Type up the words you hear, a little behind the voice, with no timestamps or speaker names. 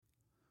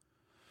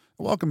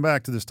Welcome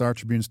back to the Star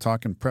Tribune's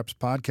Talking Preps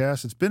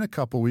podcast. It's been a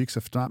couple weeks,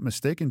 if not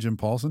mistaken, Jim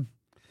Paulson.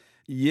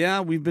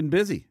 Yeah, we've been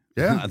busy.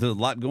 Yeah. There's a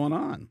lot going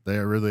on.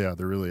 There really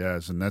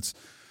is. And that's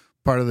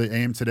part of the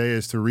aim today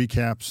is to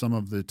recap some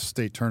of the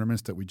state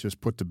tournaments that we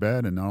just put to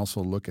bed and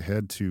also look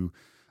ahead to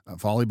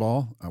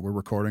volleyball. We're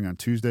recording on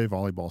Tuesday.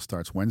 Volleyball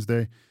starts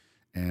Wednesday.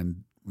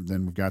 And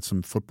then we've got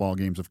some football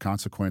games of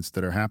consequence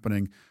that are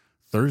happening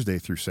Thursday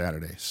through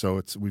Saturday. So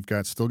we've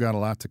still got a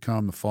lot to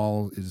come. The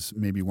fall is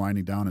maybe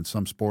winding down in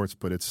some sports,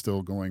 but it's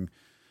still going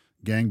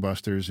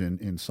gangbusters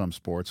in some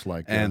sports.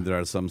 And there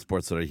are some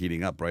sports that are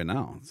heating up right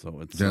now.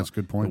 So that's a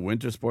good point. The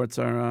winter sports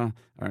are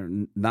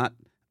not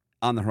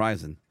on the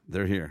horizon.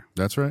 They're here.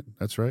 That's right.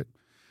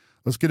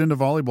 Let's get into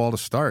volleyball to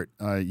start.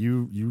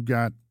 You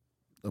got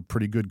a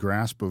pretty good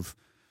grasp of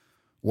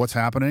what's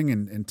happening,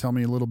 and tell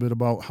me a little bit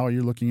about how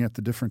you're looking at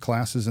the different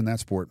classes in that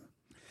sport.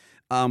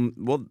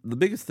 Well, the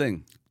biggest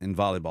thing in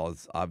volleyball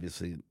is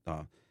obviously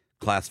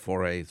Class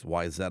 4A's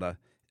Wayzata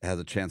has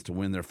a chance to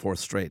win their fourth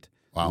straight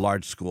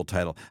large school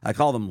title. I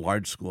call them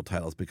large school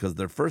titles because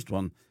their first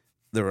one,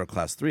 they were a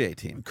Class 3A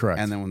team. Correct.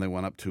 And then when they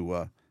went up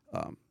to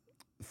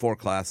 4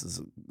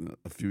 classes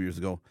a few years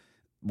ago,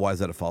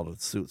 Wayzata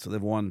followed suit. So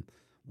they've won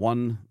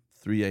 1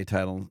 3A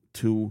title,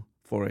 2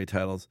 4A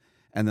titles,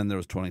 and then there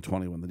was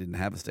 2020 when they didn't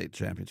have a state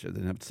championship.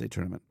 They didn't have a state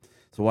tournament.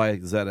 So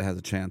Wayzata has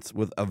a chance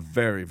with a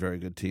very, very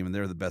good team, and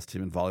they're the best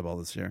team in volleyball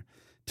this year,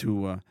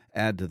 to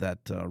add to that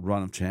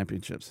run of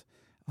championships.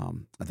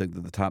 I think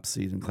they're the top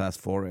seed in Class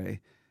 4A,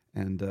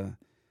 and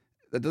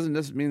that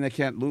doesn't mean they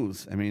can't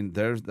lose. I mean,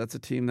 that's a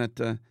team that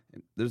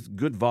there's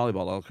good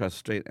volleyball all across the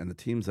state, and the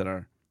teams that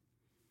are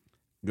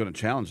going to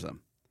challenge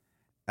them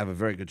have a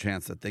very good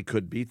chance that they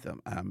could beat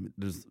them.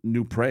 There's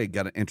New Prague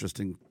got an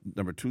interesting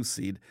number 2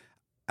 seed.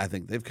 I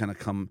think they've kind of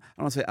come, I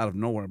don't want to say out of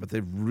nowhere, but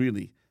they've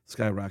really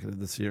skyrocketed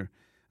this year.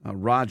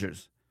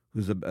 Rogers,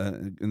 who's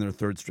in their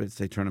third straight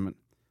state tournament,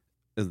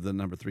 is the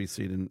number 3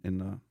 seed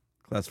in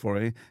Class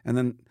 4A. And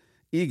then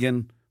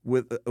Egan,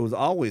 it was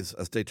always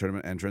a state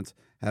tournament entrance,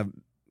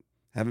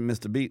 haven't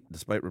missed a beat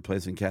despite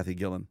replacing Kathy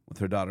Gillen with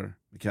her daughter,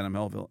 McKenna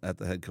Melville, at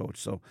the head coach.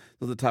 So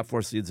those are the top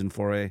 4 seeds in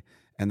 4A,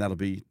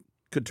 and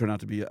could turn out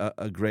to be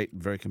a great,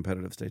 very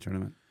competitive state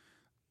tournament.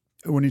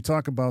 When you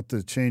talk about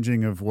the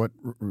changing of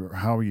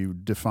how you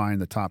define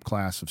the top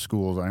class of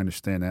schools, I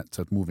understand that's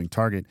a moving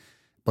target,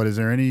 but is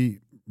there any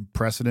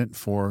precedent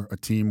for a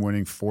team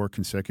winning 4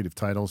 consecutive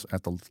titles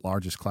at the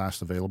largest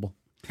class available?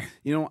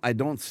 I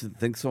don't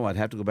think so. I'd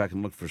have to go back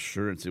and look for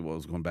sure and see what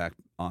was going back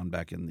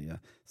in the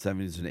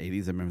 70s and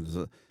 80s. I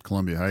remember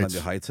Columbia Heights.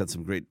 Columbia Heights had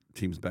some great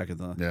teams back in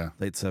the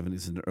late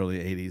 70s and early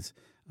 80s.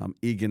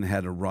 Egan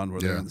had a run where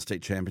they were in the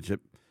state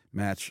championship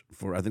match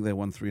I think they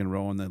won 3 in a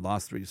row, and they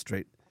lost 3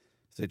 straight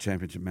state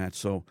championship match.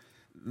 So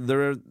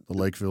there are the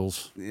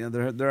Lakevilles. Yeah,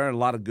 there are a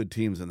lot of good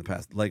teams in the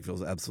past.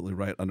 Lakeville's absolutely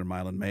right under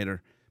Milan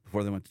Mater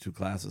before they went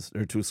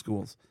to 2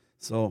 schools.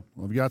 So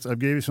I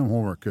gave you some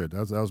homework. Good.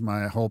 That was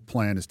my whole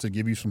plan, is to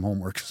give you some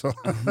homework. So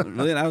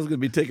really, I was going to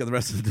be taking the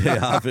rest of the day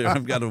off here.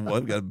 I've got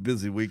a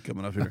busy week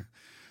coming up here.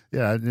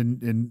 Yeah,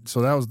 and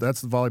so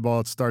that's the volleyball.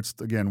 It starts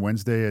again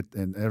Wednesday,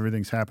 and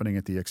everything's happening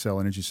at the Xcel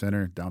Energy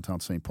Center downtown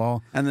St.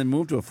 Paul. And then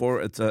moved to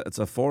it's a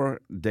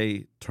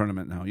 4-day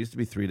tournament now. It used to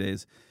be 3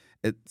 days.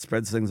 It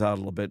spreads things out a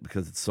little bit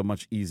because it's so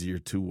much easier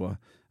to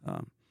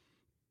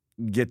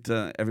get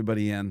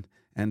everybody in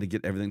and to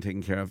get everything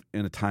taken care of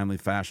in a timely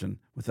fashion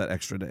with that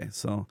extra day.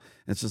 So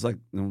it's just like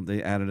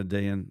they added a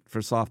day in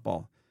for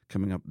softball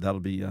coming up. That'll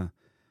be a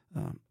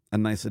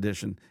nice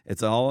addition.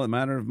 It's all a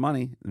matter of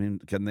money. I mean,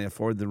 can they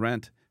afford the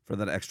rent for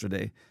that extra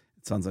day?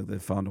 It sounds like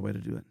they've found a way to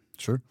do it.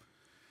 Sure.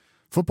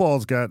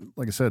 Football's got,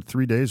 like I said,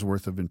 3 days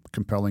worth of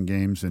compelling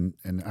games, and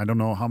I don't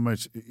know how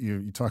much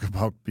you talk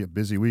about a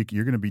busy week.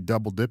 You're going to be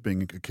double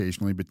dipping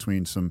occasionally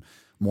between some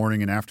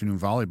morning and afternoon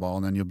volleyball,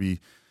 and then you'll be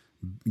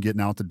getting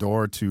out the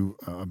door to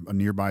a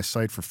nearby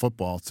site for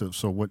football.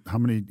 So how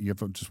many? You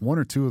have just 1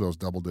 or 2 of those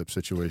double dip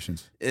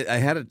situations?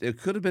 It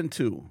could have been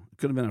 2. It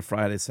could have been a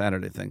Friday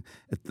Saturday thing,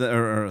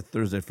 or a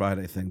Thursday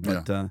Friday thing.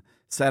 But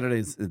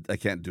Saturdays I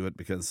can't do it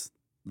because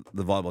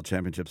the volleyball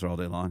championships are all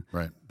day long.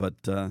 Right.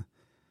 But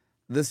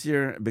this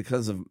year,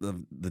 because of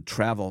the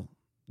travel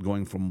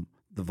going from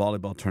the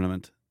volleyball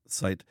tournament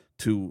site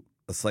to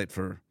a site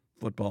for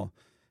football,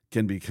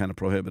 can be kind of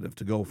prohibitive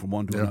to go from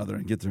one to another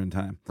and get there in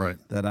time. Right.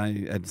 That I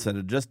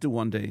decided to just do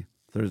one day.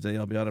 Thursday,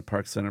 I'll be out at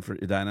Park Center for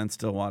Edina and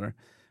Stillwater,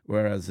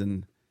 whereas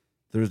in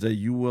Thursday,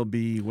 you will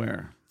be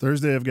where?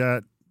 Thursday, I've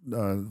got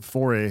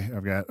 4A.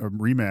 I've got a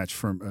rematch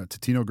from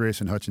Totino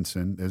Grace and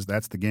Hutchinson.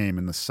 That's the game,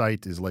 and the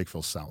site is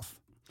Lakeville South.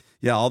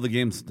 Yeah, all the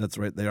games, that's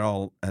right. They're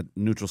all at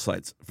neutral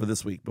sites for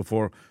this week,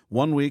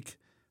 1 week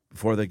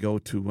before they go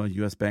to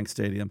U.S. Bank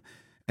Stadium.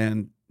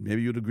 And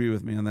maybe you'd agree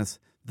with me on this.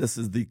 This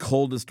is the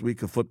coldest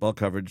week of football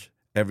coverage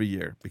every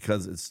year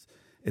because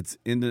it's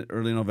in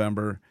early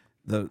November.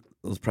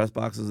 Those press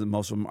boxes, and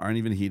most of them aren't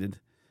even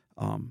heated.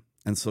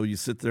 And so you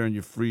sit there and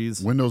you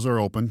freeze. Windows are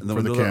open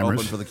for the cameras. Are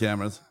open for the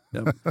cameras.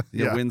 Yep.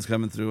 Wind's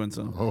coming through, and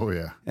so. Oh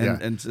yeah.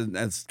 And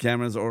as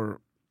cameras or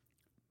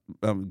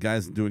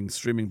guys doing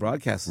streaming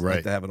broadcasts like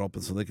Right. to have it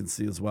open so they can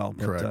see as well.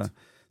 But, Correct.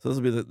 so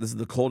this is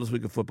the coldest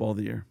week of football of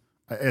the year.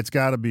 It's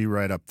got to be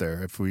right up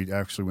there. If we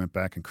actually went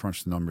back and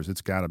crunched the numbers,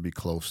 it's got to be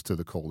close to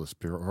the coldest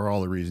for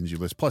all the reasons you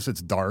list. Plus,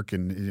 it's dark,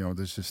 and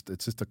it's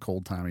just a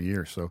cold time of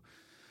year. So,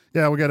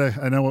 yeah, we got to.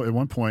 I know at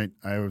one point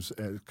I was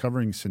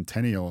covering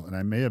Centennial, and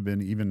I may have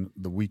been even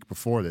the week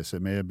before this.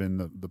 It may have been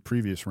the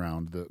previous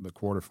round, the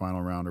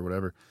quarterfinal round or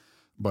whatever.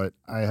 But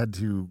I had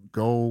to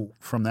go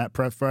from that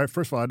prep. First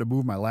of all, I had to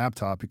move my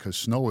laptop because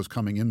snow was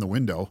coming in the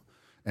window,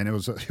 and it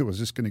was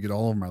just going to get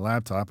all over my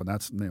laptop, and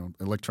that's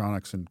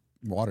electronics and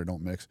water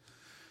don't mix.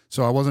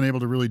 So I wasn't able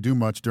to really do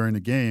much during the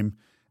game.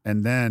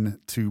 And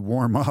then to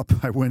warm up,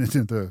 I went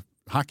into the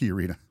hockey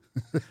arena.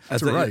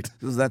 That's right.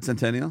 Is that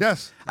Centennial?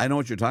 Yes. I know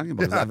what you're talking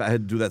about. Yeah. I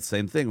had to do that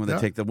same thing when they Yeah.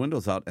 take the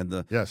windows out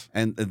and Yes.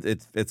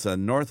 it's a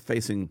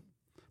north-facing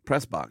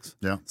press box.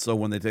 Yeah. So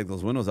when they take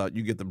those windows out,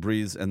 you get the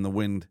breeze and the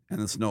wind and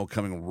the snow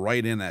coming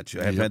right in at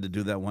you. I've had to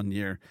do that one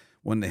year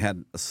when they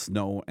had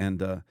snow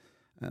and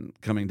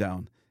coming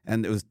down,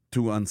 and it was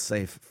too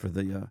unsafe for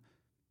the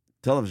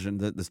television,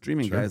 the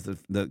streaming Sure. guys,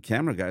 the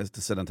camera guys,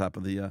 to sit on top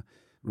of the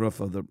roof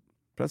of the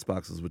press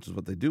boxes, which is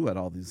what they do at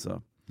all these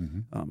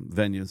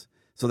venues.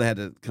 So they had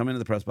to come into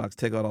the press box,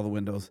 take out all the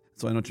windows.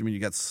 So I know what you mean. You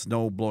got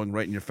snow blowing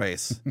right in your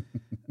face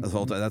the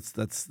whole time.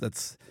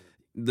 That's.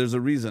 There's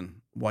a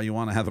reason why you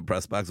want to have a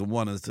press box. And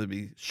one is to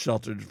be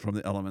sheltered from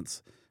the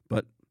elements.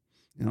 But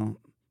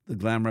the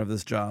glamour of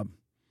this job,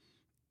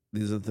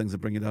 these are the things that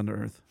bring you down to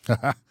earth.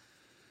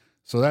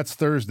 So that's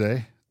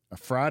Thursday.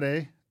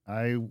 Friday,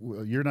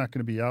 you're not going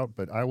to be out,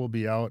 but I will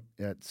be out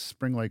at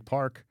Spring Lake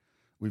Park.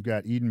 We've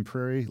got Eden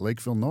Prairie,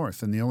 Lakeville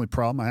North, and the only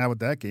problem I have with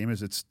that game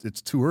is it's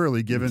too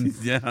early given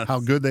Yes. how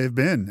good they've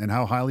been and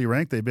how highly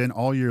ranked they've been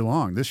all year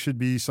long. This should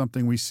be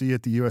something we see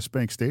at the U.S.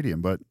 Bank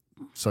Stadium, but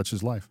such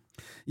is life.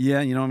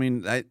 Yeah,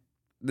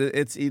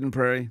 it's Eden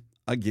Prairie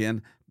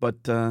again,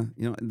 but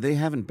they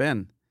haven't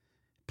been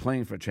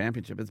playing for a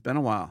championship. It's been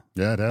a while.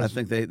 Yeah, it has. I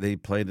think they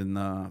played in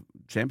the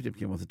championship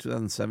game. Was it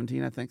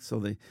 2017? I think so.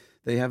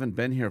 They haven't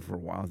been here for a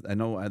while. I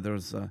know there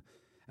was.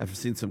 I've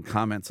seen some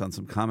comments on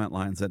some comment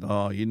lines that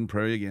Eden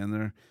Prairie again.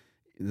 They're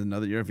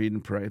another year of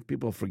Eden Prairie.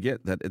 People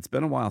forget that it's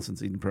been a while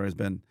since Eden Prairie has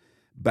been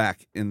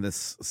back in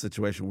this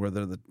situation where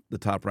they're the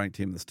top ranked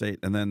team in the state.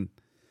 And then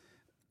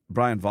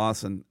Brian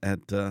Vossen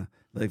at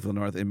Lakeville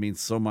North. It means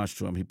so much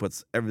to him. He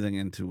puts everything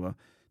into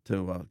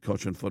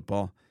coaching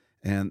football.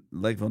 And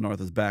Lakeville North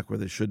is back where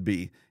they should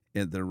be,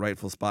 in their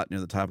rightful spot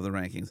near the top of the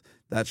rankings.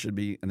 That should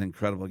be an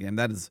incredible game.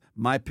 That is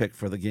my pick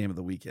for the game of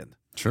the weekend.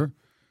 Sure.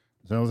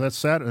 So that's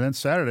Saturday. Then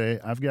Saturday,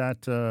 I've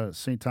got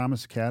St.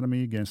 Thomas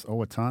Academy against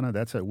Owatonna.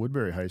 That's at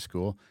Woodbury High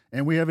School.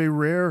 And we have a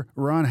rare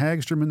Ron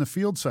Hagstrom in the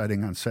field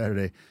sighting on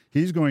Saturday.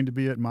 He's going to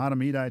be at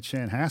Matamidi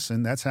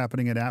Chanhassen. That's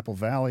happening at Apple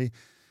Valley.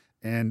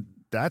 And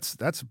that's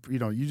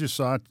you just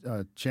saw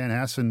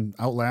Chanhassen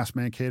outlast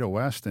Mankato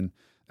West, and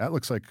that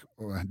looks like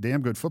a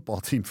damn good football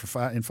team in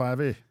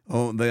 5A.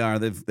 Oh, they are.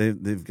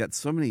 They've got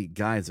so many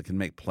guys that can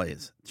make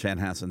plays.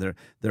 Chanhassen,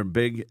 they're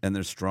big and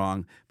they're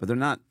strong, but they're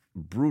not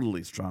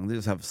brutally strong. They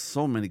just have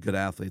so many good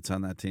athletes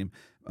on that team.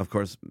 Of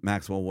course,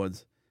 Maxwell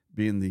Woods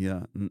being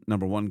the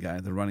number one guy,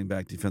 the running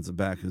back, defensive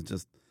back, who's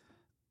just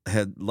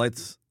had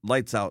lights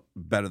out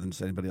better than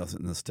just anybody else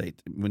in the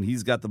state. When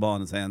he's got the ball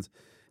in his hands,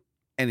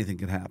 anything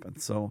can happen.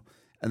 So,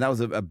 and that was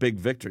a big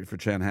victory for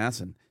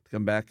Chanhassen to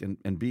come back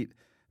and beat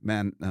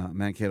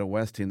Mankato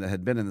West team that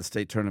had been in the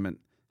state tournament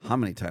how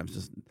many times?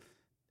 Just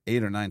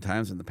 8 or 9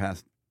 times in the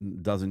past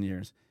dozen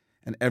years.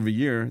 And every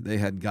year they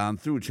had gone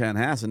through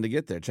Chanhassen to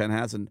get there.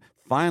 Chanhassen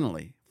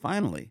finally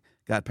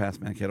got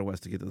past Mankato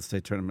West to get to the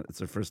state tournament. It's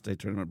their first state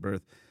tournament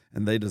berth,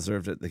 and they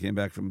deserved it. They came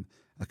back from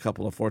a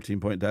couple of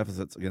 14-point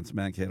deficits against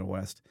Mankato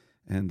West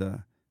and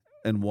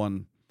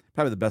won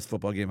probably the best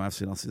football game I've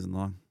seen all season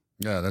long.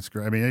 Yeah, that's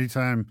great. I mean,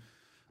 anytime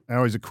I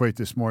always equate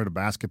this more to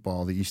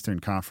basketball, the Eastern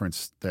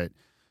Conference, that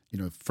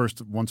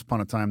first, once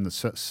upon a time, the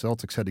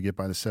Celtics had to get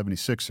by the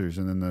 76ers,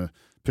 and then the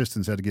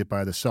Pistons had to get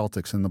by the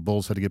Celtics, and the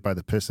Bulls had to get by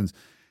the Pistons.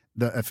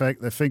 I think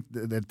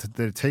that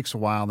it takes a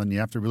while, then you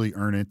have to really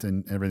earn it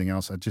and everything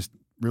else. It just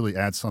really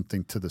adds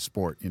something to the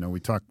sport.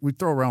 We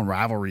throw around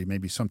rivalry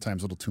maybe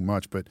sometimes a little too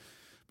much, but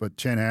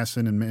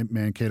Chanhassen and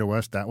Mankato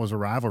West, that was a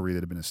rivalry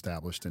that had been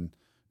established, and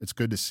it's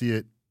good to see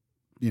it,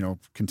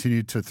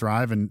 continue to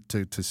thrive and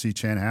to see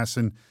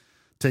Chanhassen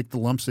take the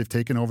lumps they've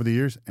taken over the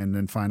years and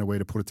then find a way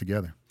to put it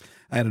together.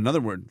 I had another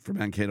word for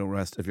Mankato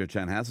West, if you're a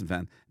Chanhassen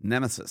fan,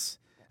 nemesis.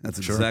 That's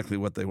exactly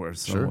what they were.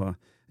 So Sure.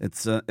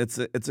 it's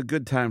a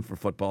good time for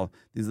football.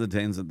 These are the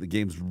times that the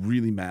games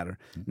really matter.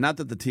 Not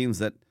that the teams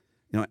that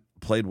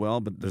played well,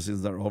 but their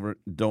seasons are over,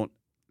 don't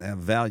have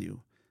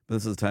value. But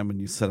this is a time when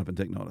you set up and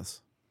take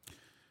notice.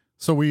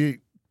 So like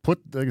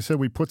I said,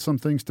 we put some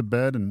things to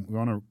bed, and we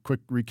want to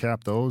quick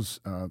recap those.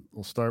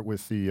 We'll start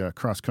with the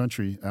cross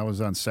country. That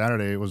was on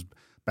Saturday. It was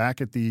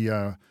back at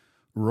the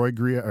Roy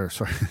Gria,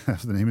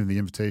 that's the name of the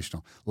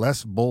Invitational,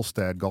 Les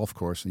Bolstad Golf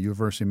Course, the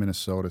University of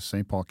Minnesota,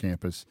 St. Paul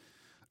campus.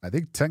 I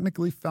think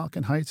technically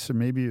Falcon Heights, or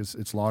maybe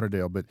it's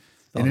Lauderdale, but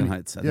Falcon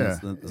Heights. I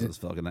think this was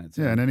Falcon Heights.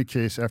 Yeah, in any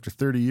case, after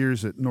 30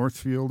 years at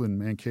Northfield in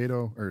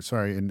Mankato,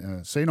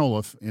 in St.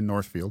 Olaf in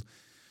Northfield,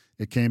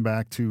 it came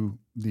back to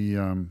the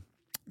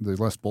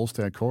Les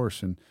Bolstad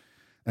course. And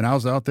I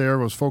was out there,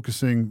 was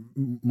focusing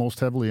most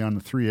heavily on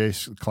the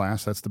 3A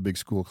class. That's the big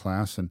school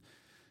class. And,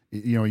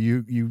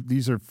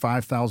 these are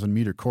 5,000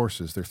 meter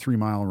courses. They're 3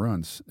 mile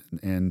runs.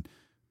 And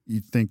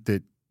you'd think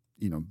that,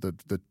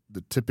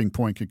 the tipping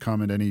point could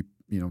come at any,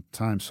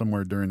 time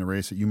somewhere during the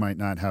race that you might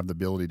not have the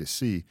ability to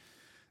see.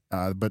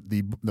 But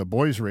the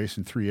boys' race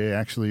in 3A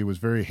actually was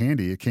very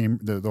handy. It came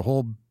the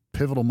whole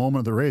pivotal moment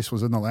of the race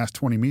was in the last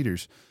 20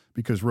 meters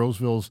because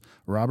Roseville's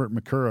Robert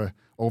McCurra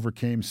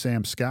overcame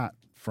Sam Scott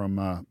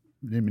from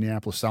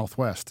Minneapolis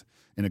Southwest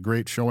in a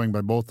great showing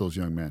by both those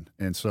young men.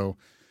 And so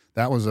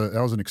that was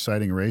an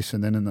exciting race.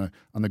 And then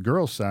on the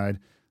girls' side,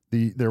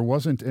 there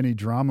wasn't any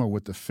drama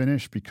with the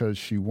finish because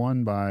she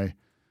won by.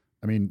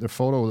 I mean, the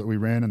photo that we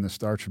ran in the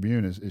Star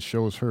Tribune it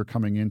shows her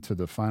coming into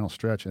the final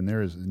stretch, and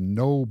there is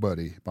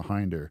nobody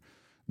behind her.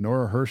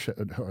 Nora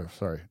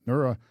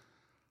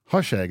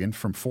Hushagen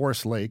from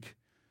Forest Lake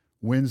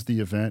wins the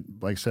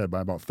event, like I said,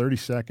 by about 30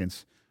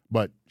 seconds.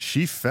 But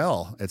she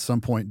fell at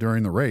some point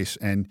during the race,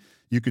 and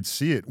you could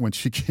see it when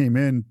she came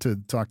in to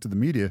talk to the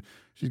media.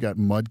 She's got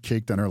mud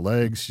caked on her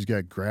legs. She's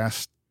got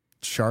grass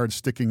shards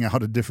sticking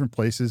out of different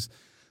places.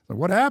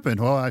 What happened?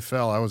 Well, I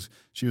fell. It was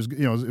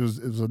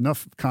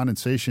enough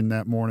condensation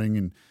that morning,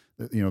 and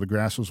the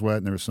grass was wet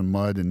and there was some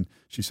mud. And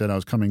she said I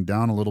was coming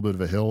down a little bit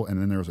of a hill,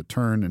 and then there was a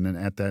turn, and then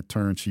at that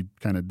turn she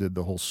kind of did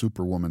the whole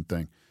Superwoman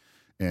thing.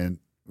 And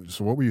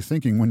so, what were you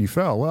thinking when you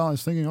fell? Well, I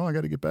was thinking, I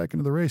got to get back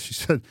into the race. She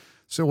said.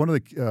 So one of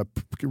the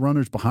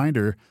runners behind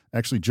her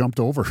actually jumped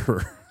over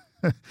her.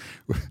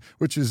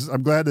 Which is,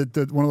 I'm glad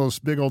that one of those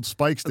big old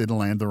spikes didn't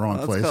land the wrong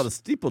place. That's called a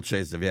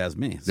steeplechase, if you ask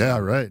me. So. Yeah,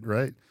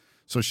 right.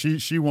 So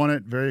she won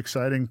it. Very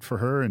exciting for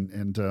her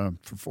and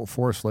for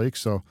Forest Lake.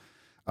 So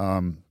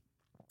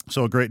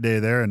a great day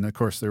there. And of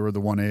course there were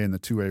the 1A and the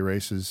 2A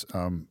races.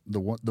 The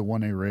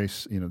 1A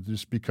race,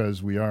 just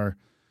because we are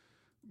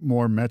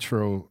more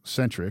metro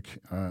centric,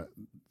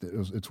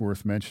 it's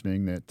worth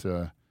mentioning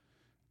that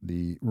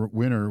the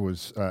winner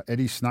was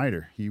Eddie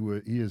Snyder. He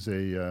is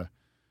a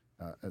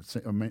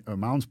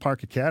Mounds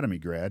Park Academy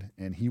grad,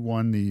 and he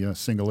won the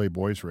single A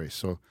boys race.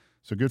 So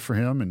good for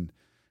him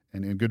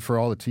and good for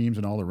all the teams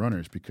and all the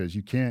runners, because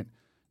you can't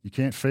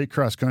fake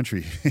cross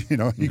country. You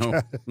got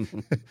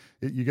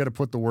to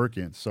put the work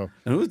in. So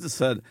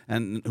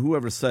and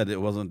whoever said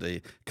it wasn't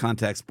a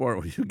contact sport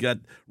where you got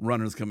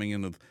runners coming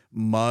in with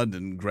mud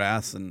and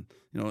grass and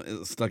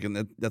stuck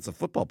in that's a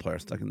football player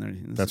stuck in there.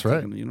 That's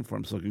right. In the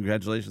uniform. So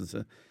congratulations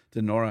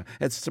to Nora.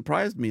 It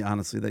surprised me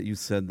honestly that you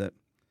said that.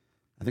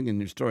 I think in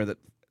your story that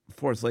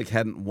Forest Lake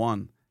hadn't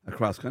won a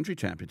cross-country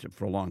championship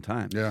for a long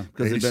time. Yeah,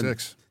 because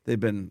 86. They've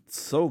been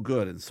so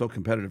good and so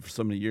competitive for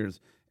so many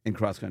years in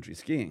cross-country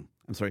skiing.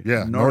 I'm sorry,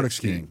 yeah, Nordic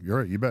skiing. You're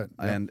right, you bet.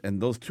 Yeah.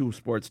 And those two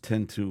sports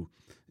tend to,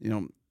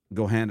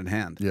 go hand in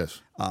hand.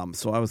 Yes.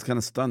 So I was kind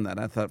of stunned that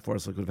I thought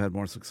Forest Lake would have had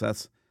more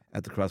success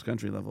at the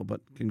cross-country level,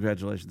 but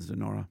congratulations to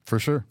Nora. For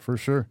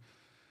sure.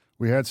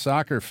 We had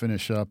soccer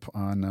finish up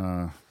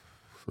on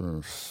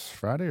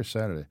Friday or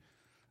Saturday,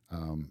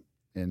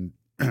 and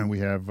we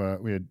had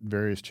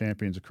various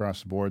champions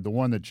across the board. The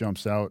one that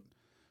jumps out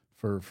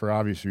for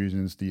obvious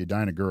reasons, the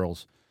Edina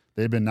girls.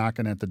 They've been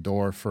knocking at the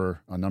door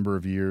for a number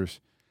of years,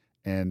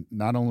 and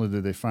not only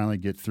did they finally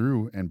get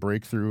through and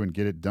break through and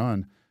get it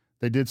done,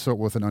 they did so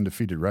with an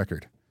undefeated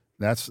record.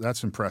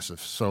 That's impressive.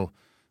 So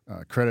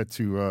credit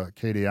to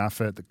Katie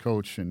Offet, the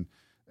coach, and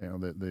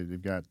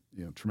they've got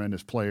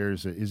tremendous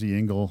players. Izzy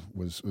Engel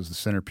was the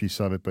centerpiece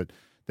of it, but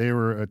they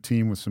were a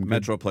team with some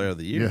Metro Player of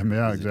the Year.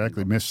 Yeah,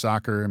 exactly. Miss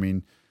Soccer. I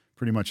mean,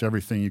 pretty much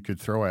everything you could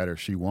throw at her,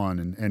 she won.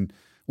 And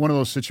one of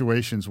those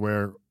situations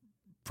where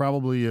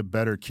probably a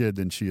better kid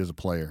than she is a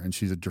player, and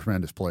she's a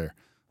tremendous player.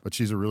 But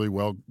she's a really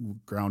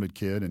well-grounded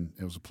kid, and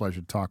it was a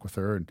pleasure to talk with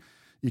her. And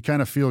you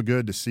kind of feel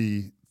good to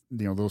see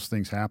those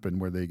things happen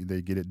where they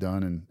get it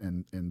done,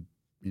 and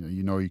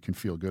you can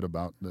feel good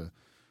about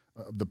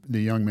the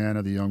young man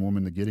or the young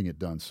woman that getting it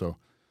done. So,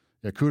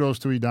 yeah, kudos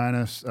to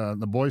Edina.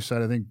 The boys'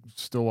 side, I think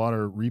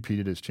Stillwater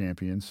repeated as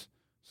champions.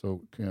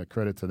 So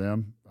credit to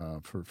them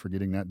for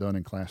getting that done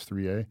in Class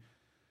 3A.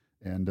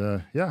 And,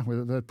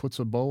 that puts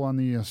a bow on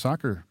the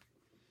soccer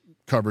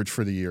coverage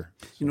for the year.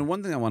 So.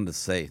 One thing I wanted to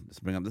say,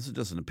 this is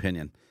just an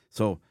opinion.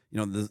 So,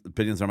 the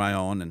opinions are my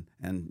own,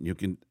 and you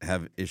can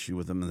have issue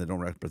with them, and they don't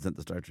represent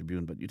the Star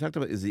Tribune. But you talked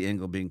about Izzy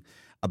Engel being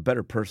a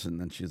better person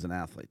than she is an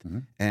athlete. Mm-hmm.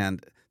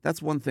 And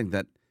that's one thing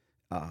that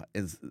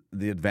is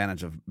the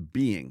advantage of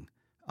being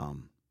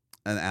an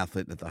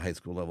athlete at the high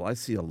school level. I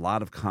see a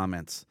lot of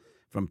comments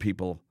from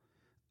people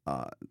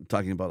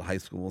talking about high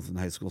schools and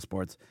high school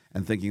sports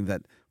and thinking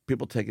that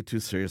people take it too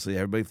seriously.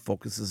 Everybody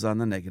focuses on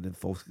the negative,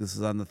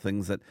 focuses on the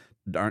things that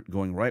aren't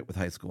going right with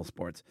high school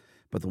sports.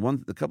 But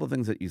the couple of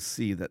things that you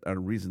see that are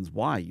reasons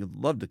why you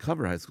love to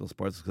cover high school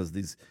sports, because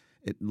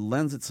it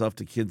lends itself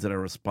to kids that are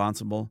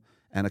responsible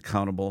and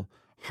accountable,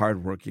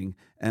 hardworking,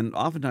 and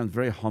oftentimes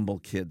very humble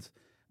kids,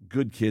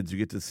 good kids you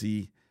get to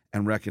see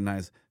and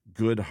recognize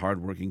good,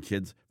 hardworking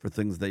kids for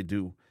things they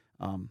do.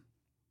 And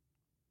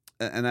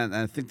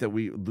I think that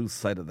we lose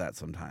sight of that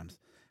sometimes.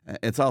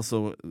 It's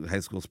also, high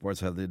school sports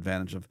have the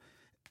advantage of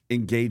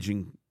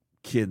engaging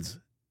kids,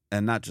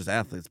 and not just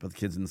athletes, but the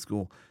kids in the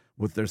school,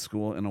 with their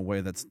school in a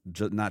way that's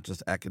not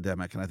just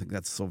academic, and I think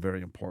that's so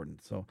very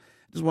important. So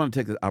I just want to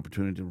take the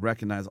opportunity to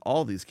recognize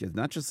all these kids,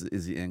 not just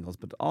Izzy Engels,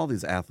 but all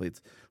these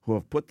athletes who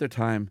have put their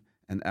time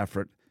and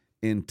effort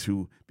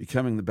into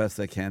becoming the best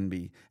they can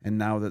be. And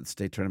now that the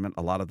state tournament,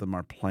 a lot of them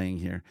are playing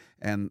here,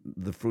 and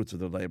the fruits of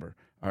their labor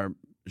are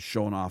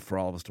shown off for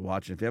all of us to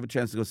watch. And if you have a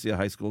chance to go see a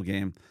high school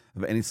game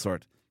of any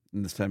sort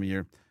in this time of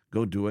year,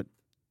 go do it.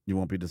 You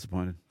won't be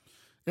disappointed.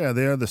 Yeah,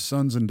 they are the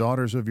sons and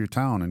daughters of your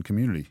town and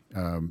community.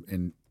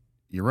 And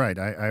you're right.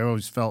 I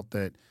always felt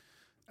that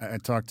I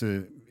talked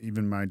to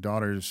even my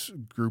daughter's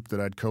group that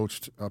I'd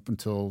coached up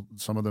until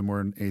some of them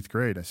were in 8th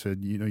grade. I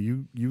said,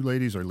 you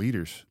ladies are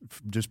leaders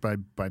just by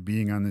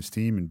being on this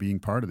team and being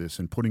part of this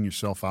and putting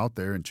yourself out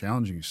there and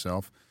challenging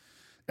yourself.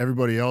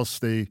 Everybody else,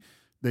 they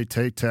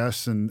take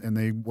tests and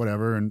they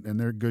whatever, and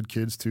they're good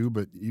kids too,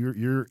 but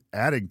you're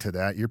adding to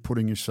that. You're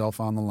putting yourself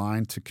on the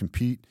line to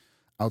compete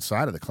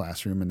outside of the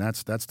classroom, and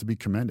that's to be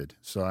commended.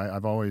 So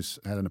I've always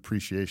had an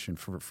appreciation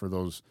for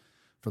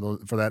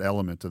that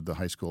element of the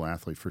high school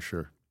athlete for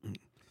sure.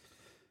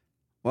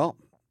 Well,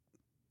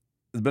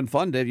 it's been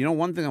fun, Dave.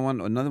 Another thing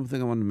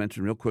I wanted to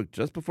mention real quick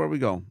just before we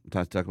go,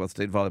 talk about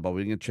state volleyball.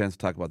 We didn't get a chance to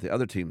talk about the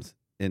other teams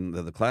in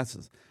the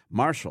classes.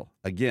 Marshall,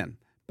 again,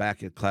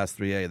 back at Class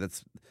 3A.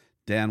 That's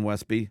Dan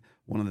Westby,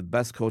 one of the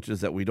best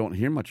coaches that we don't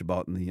hear much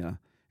about in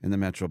the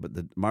Metro, but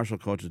the Marshall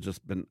coach has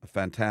just been a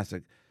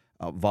fantastic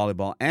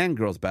volleyball and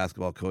girls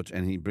basketball coach,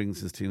 and he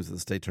brings his teams to the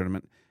state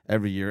tournament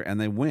every year, and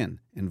they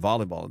win in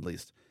volleyball at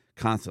least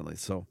constantly.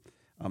 So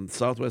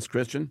Southwest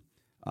Christian,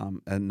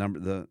 and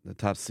the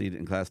top seed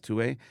in Class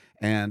 2A,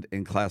 and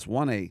in Class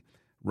 1A,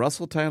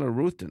 Russell Tyler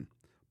Ruthven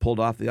pulled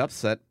off the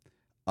upset,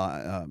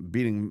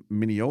 beating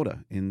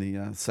Minneota in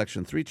the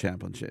Section 3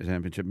 championship.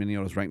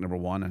 Minneota is ranked number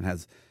 1 and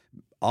has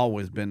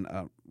always been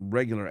a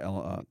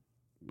regular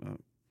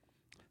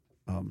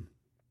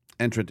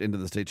entrant into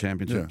the state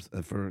championships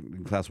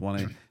in Class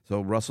 1A.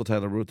 So Russell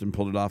Tyler Ruthven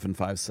pulled it off in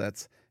 5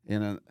 sets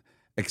in an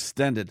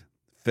extended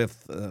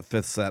fifth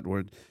set where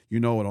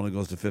it only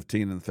goes to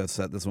 15 in the 5th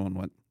set. This one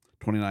went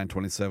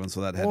 29-27, so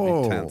that had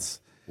to be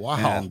tense.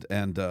 Wow.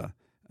 And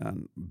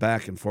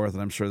back and forth,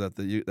 and I'm sure that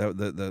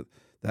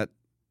that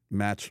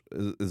match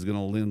is going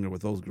to linger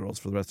with those girls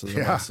for the rest of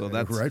the life. So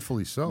that's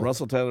rightfully so.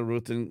 Russell Tyler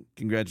Ruthven,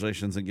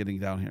 congratulations on getting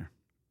down here.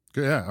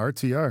 Yeah,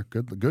 RTR,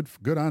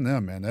 good on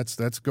them, man.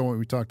 That's going.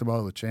 We talked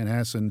about the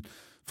Chanhassen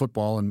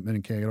football and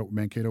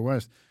Mankato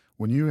West.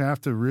 When you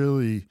have to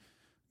really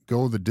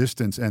go the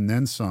distance and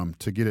then some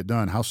to get it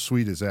done, how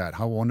sweet is that?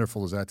 How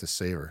wonderful is that to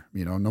savor?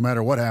 No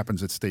matter what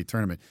happens at state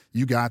tournament,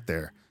 you got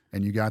there,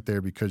 and you got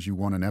there because you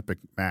won an epic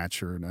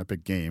match or an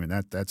epic game, and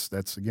that's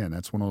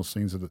one of those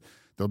things that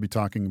they'll be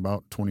talking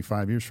about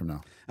 25 years from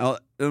now. I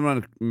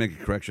want to make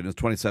a correction.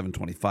 It's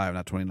 27-25,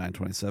 not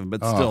 29-27,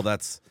 but still,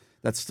 that's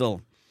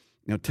still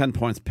 10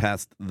 points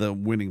past the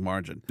winning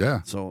margin.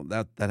 Yeah. So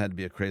that had to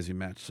be a crazy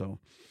match. So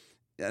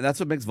that's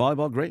what makes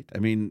volleyball great. I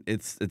mean,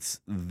 it's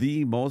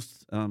the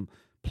most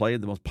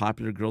played, the most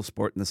popular girls'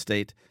 sport in the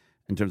state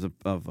in terms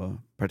of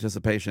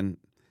participation.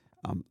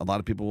 A lot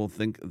of people will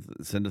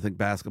tend to think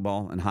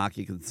basketball and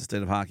hockey because it's the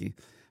state of hockey,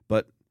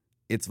 but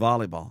it's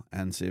volleyball.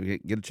 And so if you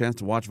get a chance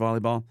to watch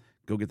volleyball,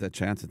 go get that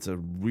chance. It's a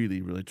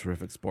really, really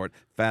terrific sport,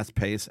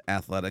 fast-paced,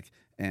 athletic,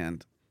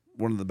 and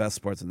one of the best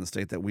sports in the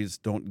state that we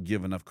just don't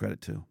give enough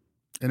credit to.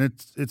 And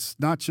it's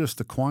not just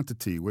the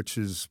quantity, which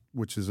is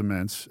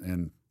immense,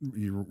 and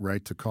you're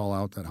right to call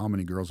out that how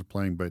many girls are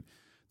playing, but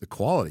the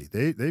quality.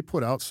 They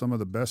put out some of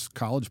the best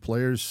college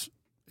players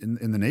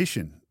in the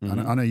nation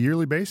on a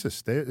yearly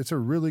basis. It's a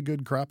really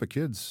good crop of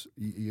kids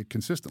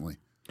consistently.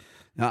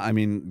 Now, I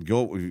mean,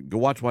 go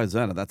watch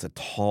Wayzata. That's a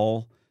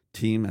tall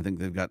team. I think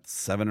they've got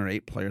 7 or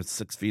 8 players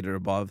 6 feet or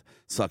above.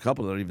 So a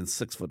couple that are even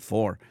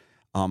 6'4".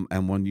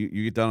 And when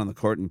you get down on the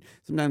court, and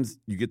sometimes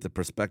you get the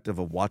perspective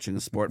of watching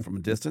a sport from a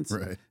distance,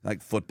 right,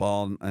 like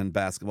football and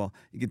basketball.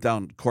 You get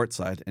down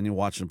courtside and you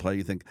watch them play.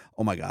 You think,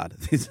 oh my God,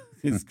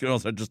 these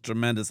girls are just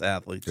tremendous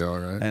athletes. Yeah, all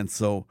right. And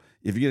so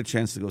if you get a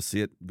chance to go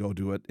see it, go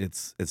do it.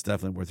 It's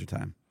definitely worth your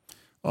time.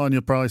 Oh, and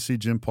you'll probably see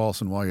Jim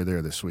Paulson while you're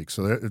there this week.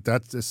 So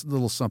that's a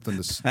little something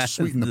to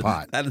sweeten the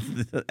pot. That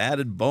is the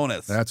added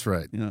bonus. That's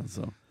right.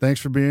 So thanks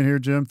for being here,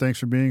 Jim. Thanks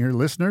for being here,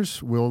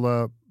 listeners.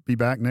 We'll be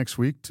back next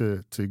week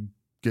to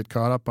get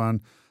caught up on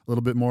a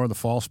little bit more of the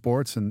fall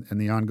sports and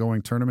the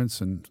ongoing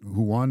tournaments and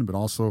who won, but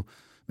also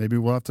maybe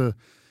we'll have to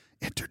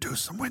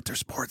introduce some winter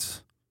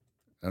sports.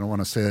 I don't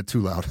want to say that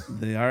too loud.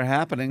 They are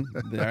happening.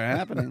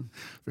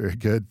 Very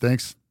good.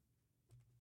 Thanks